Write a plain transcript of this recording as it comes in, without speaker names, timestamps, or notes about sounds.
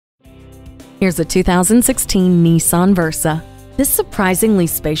Here's a 2016 Nissan Versa. This surprisingly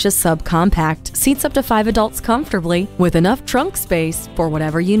spacious subcompact seats up to 5 adults comfortably with enough trunk space for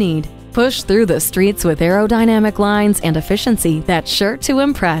whatever you need. Push through the streets with aerodynamic lines and efficiency that's sure to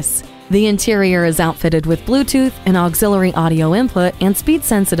impress. The interior is outfitted with Bluetooth and auxiliary audio input and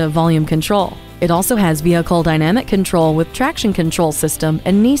speed-sensitive volume control. It also has vehicle dynamic control with traction control system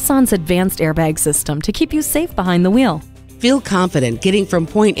and Nissan's advanced airbag system to keep you safe behind the wheel. Feel confident getting from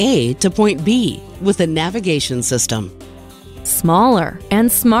point A to point B with a navigation system. Smaller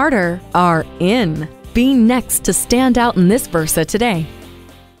and smarter are in. Be next to stand out in this Versa today.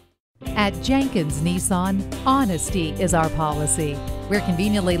 At Jenkins Nissan, honesty is our policy. We're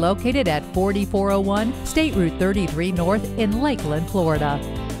conveniently located at 4401 State Route 33 North in Lakeland, Florida.